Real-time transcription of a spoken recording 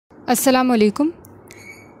Assalamu alaikum.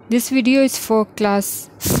 This video is for class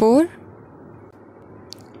 4.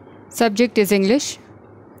 Subject is English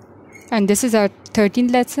and this is our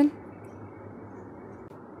 13th lesson.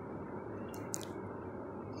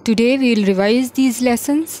 Today we will revise these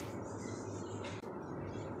lessons.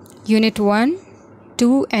 Unit 1,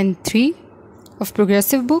 2 and 3 of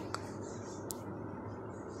Progressive book.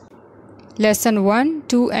 Lesson 1,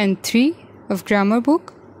 2 and 3 of Grammar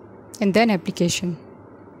book, and then application.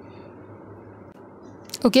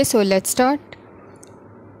 Okay, so let's start.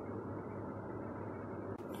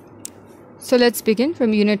 So let's begin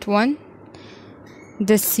from Unit 1,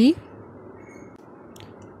 the sea.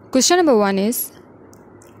 Question number 1 is,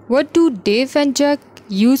 what do Dave and Jack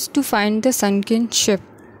use to find the sunken ship?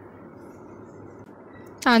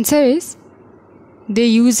 Answer is, they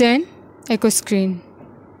use an echo screen.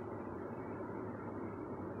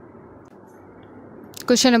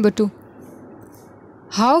 Question number 2.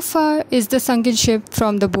 How far is the sunken ship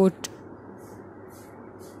from the boat?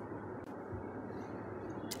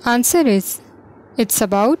 Answer is, it's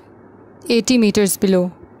about 80 meters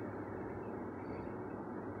below.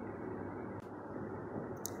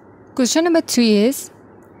 Question number 3 is,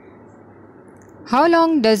 how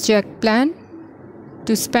long does Jack plan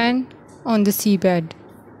to spend on the seabed?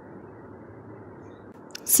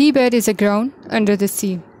 Seabed is a ground under the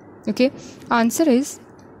sea. Okay, answer is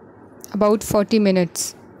about 40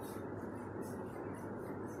 minutes.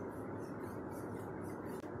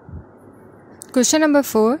 Question number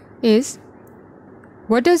 4 is,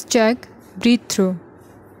 what does Jack breathe through?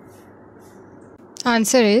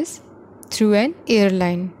 Answer is, through an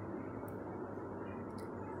airline.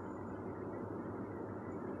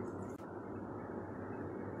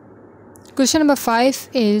 Question number 5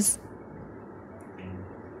 is,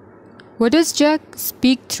 what does Jack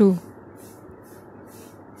speak through?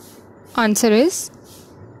 Answer is,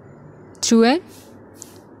 through a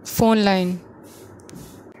phone line.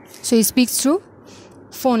 So he speaks through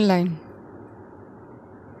phone line.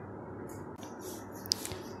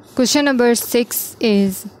 Question number 6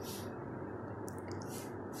 is,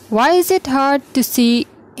 why is it hard to see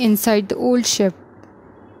inside the old ship?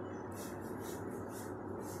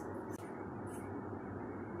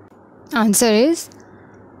 Answer is,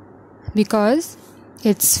 because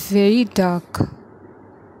it's very dark.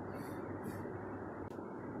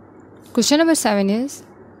 Question number 7 is,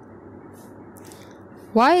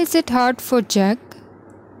 why is it hard for Jack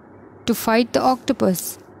to fight the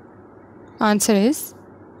octopus? Answer is,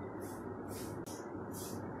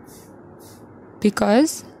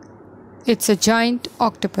 because it's a giant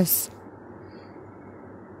octopus.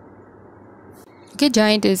 Okay,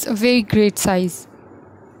 giant is a very great size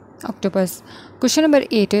octopus. Question number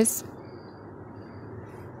 8 is,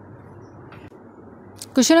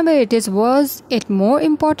 was it more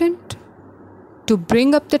important to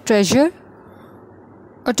bring up the treasure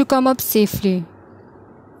or to come up safely?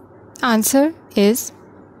 Answer is,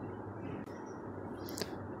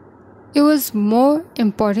 it was more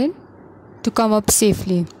important to come up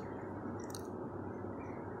safely.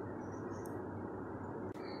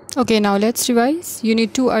 Okay, now let's revise.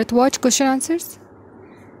 Unit 2 Earthwatch question answers.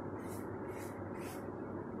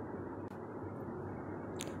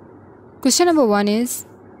 Question number 1 is,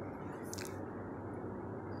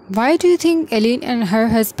 why do you think Elaine and her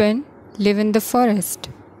husband live in the forest?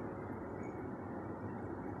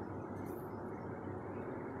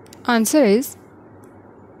 Answer is,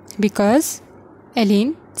 because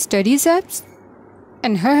Elaine studies apes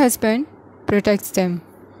and her husband protects them.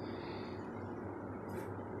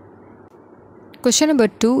 Question number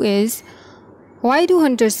 2 is, why do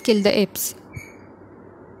hunters kill the apes?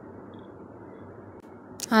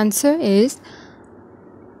 Answer is,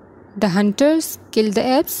 the hunters kill the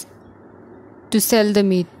apes to sell the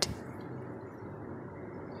meat.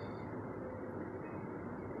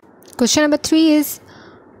 Question number 3 is,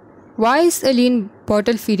 why is Aline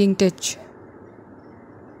bottle feeding Titch?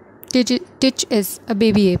 Titch is a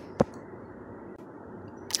baby ape.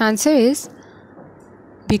 Answer is,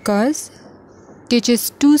 because Titch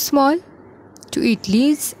is too small to eat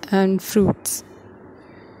leaves and fruits.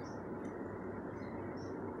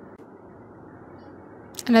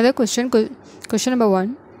 Another question, question number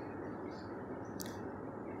 1.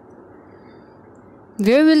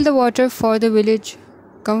 Where will the water for the village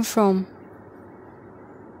come from?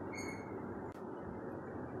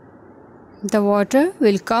 The water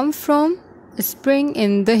will come from a spring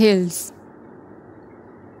in the hills.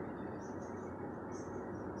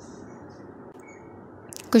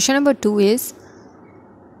 Question number 2 is,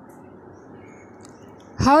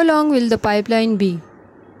 how long will the pipeline be?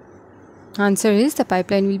 Answer is, the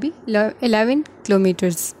pipeline will be 11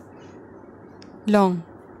 kilometers. long.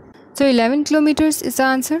 So 11 kilometers is the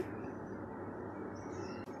answer.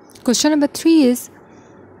 Question number 3 is,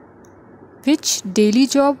 which daily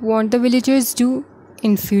job won't the villagers do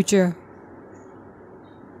in future?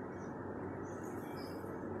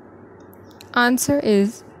 Answer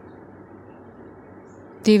is,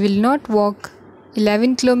 they will not walk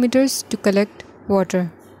 11 kilometers to collect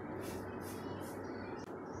water.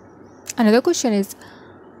 Another question is,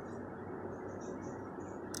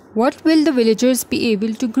 what will the villagers be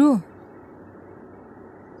able to grow?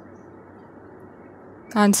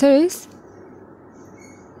 Answer is,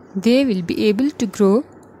 they will be able to grow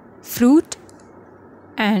fruit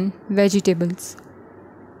and vegetables.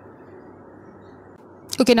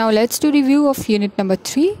 Okay, now let's do review of unit number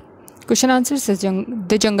 3. Question answers is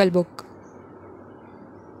the Jungle Book.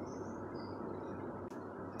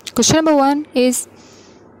 Question number 1 is,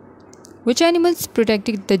 which animals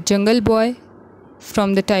protected the jungle boy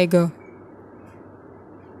from the tiger?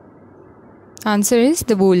 Answer is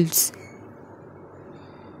the wolves.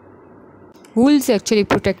 Wolves actually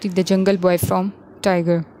protected the jungle boy from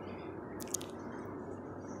tiger.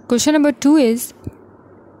 Question number 2 is,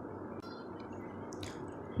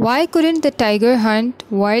 why couldn't the tiger hunt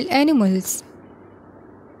wild animals?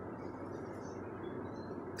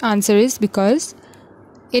 Answer is because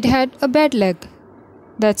it had a bad leg.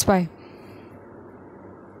 That's why.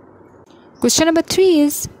 Question number 3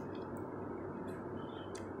 is,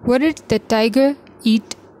 what did the tiger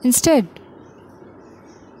eat instead?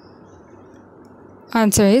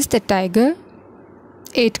 Answer is the tiger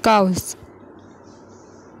ate cows.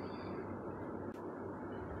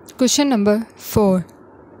 Question number 4.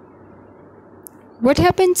 What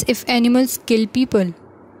happens if animals kill people?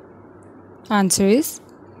 Answer is,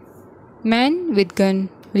 man with gun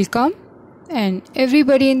will come and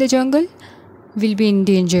everybody in the jungle will be in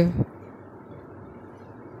danger.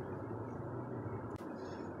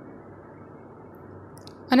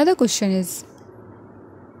 Another question is,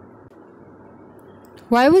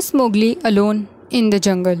 why was Mowgli alone in the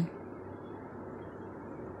jungle?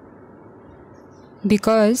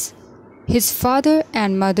 Because his father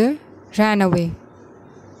and mother ran away.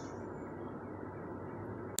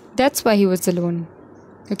 That's why he was alone.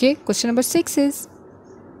 Okay, question number 6 is,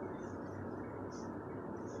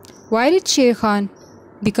 why did Sher Khan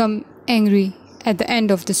become angry at the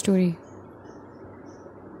end of the story?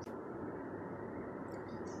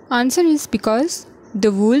 Answer is because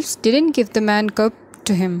the wolves didn't give the man cub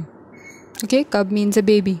to him. Okay, cub means a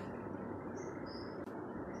baby.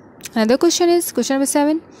 Another question is question number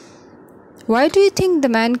 7. Why do you think the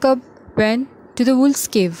man cub went to the wolf's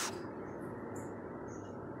cave?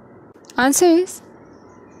 Answer is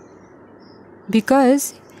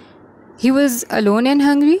because he was alone and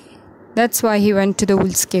hungry. That's why he went to the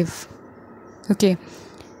wolf's cave. Okay,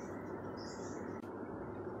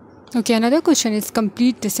 another question is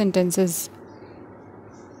complete the sentences.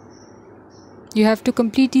 You have to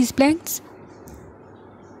complete these blanks.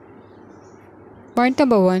 Point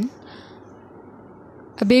number 1.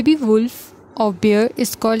 A baby wolf or bear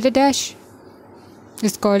is called a dash.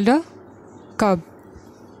 It's called a cub.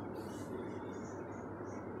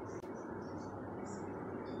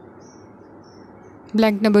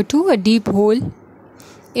 Blank number 2. A deep hole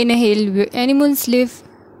in a hill where animals live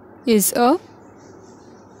is a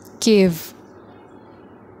cave.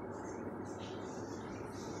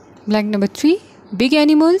 Blank number 3. Big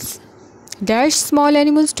animals dash small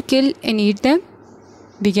animals to kill and eat them.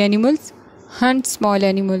 Big animals hunt small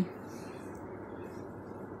animal.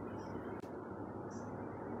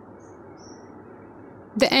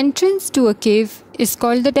 The entrance to a cave is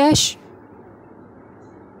called the dash.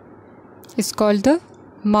 It's called the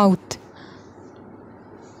mouth.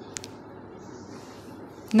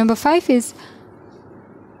 Number 5 is,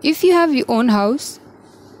 if you have your own house,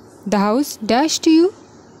 the house dash to you.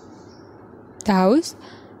 The house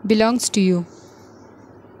belongs to you.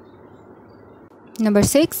 Number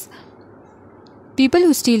 6. People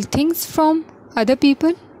who steal things from other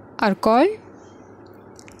people are called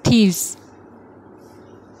thieves.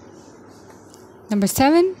 Number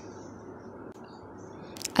 7.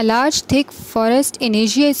 A large thick forest in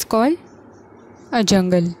Asia is called a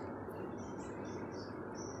jungle.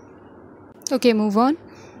 Okay, move on.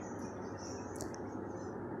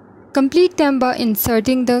 Complete them by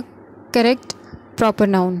inserting the correct proper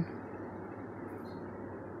noun.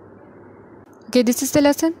 Okay, this is the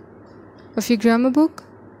lesson of your grammar book.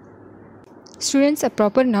 Students, a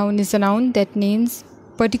proper noun is a noun that names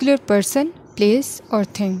particular person, place or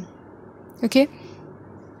thing. Okay.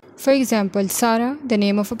 For example, Sara, the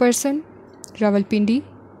name of a person, Rawalpindi,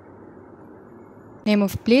 name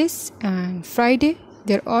of place, and Friday,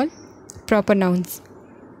 they're all proper nouns.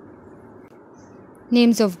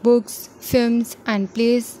 Names of books, films and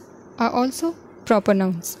plays are also proper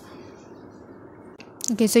nouns.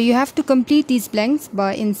 Okay, so you have to complete these blanks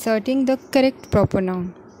by inserting the correct proper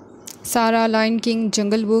noun. Sarah, Lion King,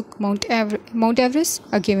 Jungle Book, Mount Everest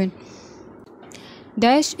are given.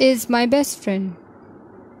 Dash is my best friend.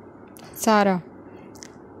 Sarah.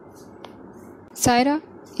 Saira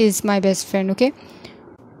is my best friend, okay?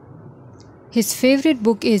 His favorite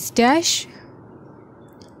book is Dash.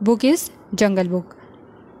 Book is Jungle Book.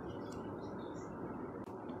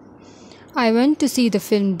 I went to see the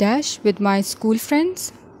film Dash with my school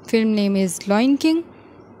friends. Film name is Lion King.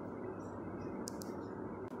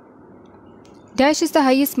 Dash is the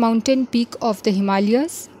highest mountain peak of the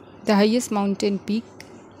Himalayas. The highest mountain peak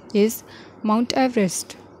is Mount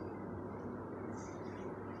Everest.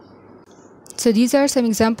 So these are some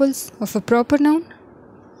examples of a proper noun.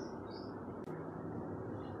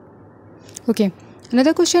 Okay,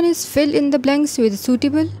 another question is fill in the blanks with a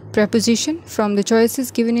suitable preposition from the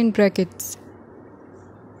choices given in brackets.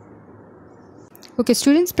 Okay,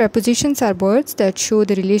 students, prepositions are words that show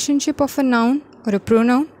the relationship of a noun or a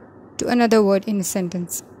pronoun to another word in a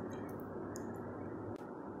sentence.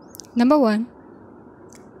 Number 1.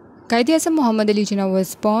 Quaid-e-Azam Muhammad Ali Jinnah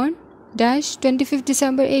was born dash 25th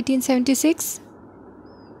December 1876.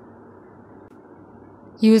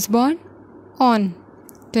 He was born on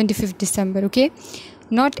 25th December, okay?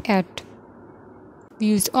 Not at. We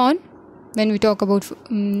use on when we talk about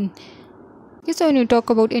when we talk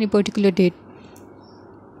about any particular date.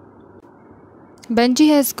 Benji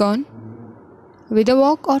has gone with a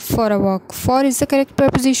walk or for a walk. For is the correct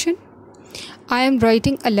preposition. I am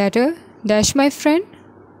writing a letter dash my friend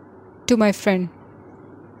to my friend.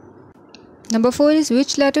 Number 4 is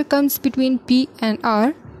which letter comes between P and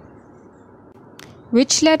R?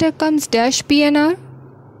 Which letter comes dash P and R?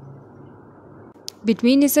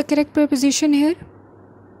 Between is the correct preposition here.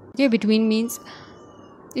 Okay, between means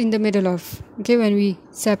in the middle of. Okay, when we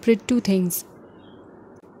separate two things.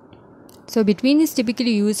 So between is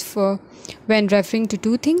typically used for when referring to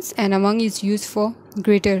two things, and among is used for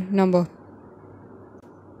greater number.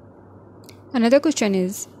 Another question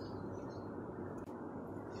is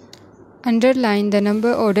underline the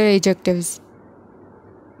number order adjectives.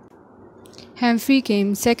 Humphrey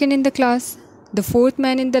came second in the class. The fourth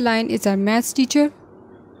man in the line is our maths teacher.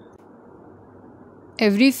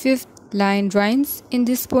 Every fifth line rhymes in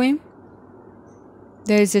this poem.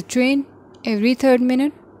 There is a train every third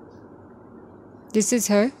minute. This is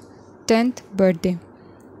her 10th birthday.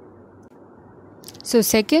 So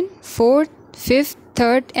second, fourth, fifth,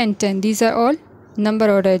 third and 10. These are all number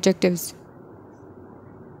order adjectives.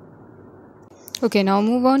 Okay, now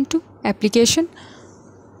move on to application.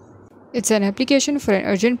 It's an application for an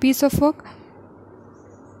urgent piece of work.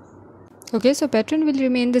 Okay, so pattern will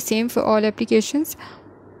remain the same for all applications.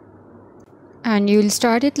 And you will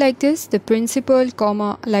start it like this. The principal,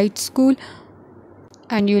 comma, light school.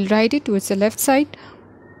 And you will write it towards the left side.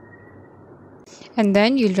 And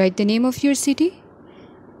then you will write the name of your city,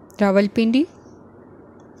 Rawalpindi.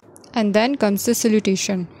 And then comes the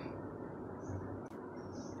salutation.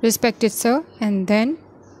 Respected sir, and then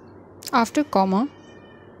after comma,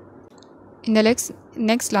 in the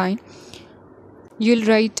next line, you will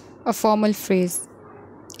write a formal phrase.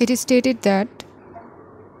 It is stated that,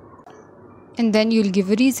 and then you will give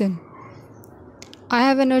a reason. I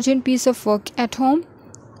have an urgent piece of work at home,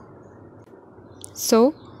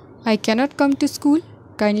 so I cannot come to school.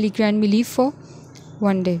 Kindly grant me leave for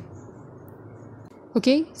one day.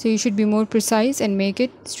 Okay, so you should be more precise and make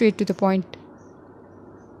it straight to the point.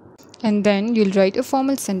 And then you'll write a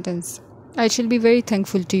formal sentence. I shall be very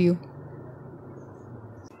thankful to you.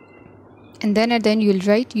 And then at the end you'll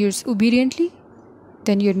write yours obediently,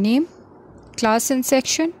 then your name, class and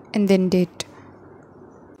section, and then date.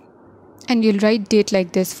 And you'll write date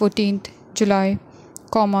like this, 14th July,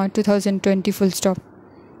 comma, 2020, full stop.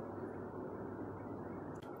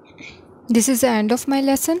 This is the end of my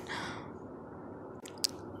lesson.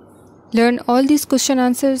 Learn all these question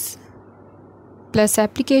answers plus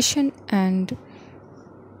application and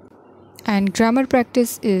grammar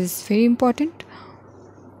practice is very important.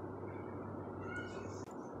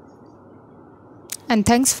 And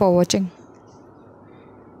thanks for watching.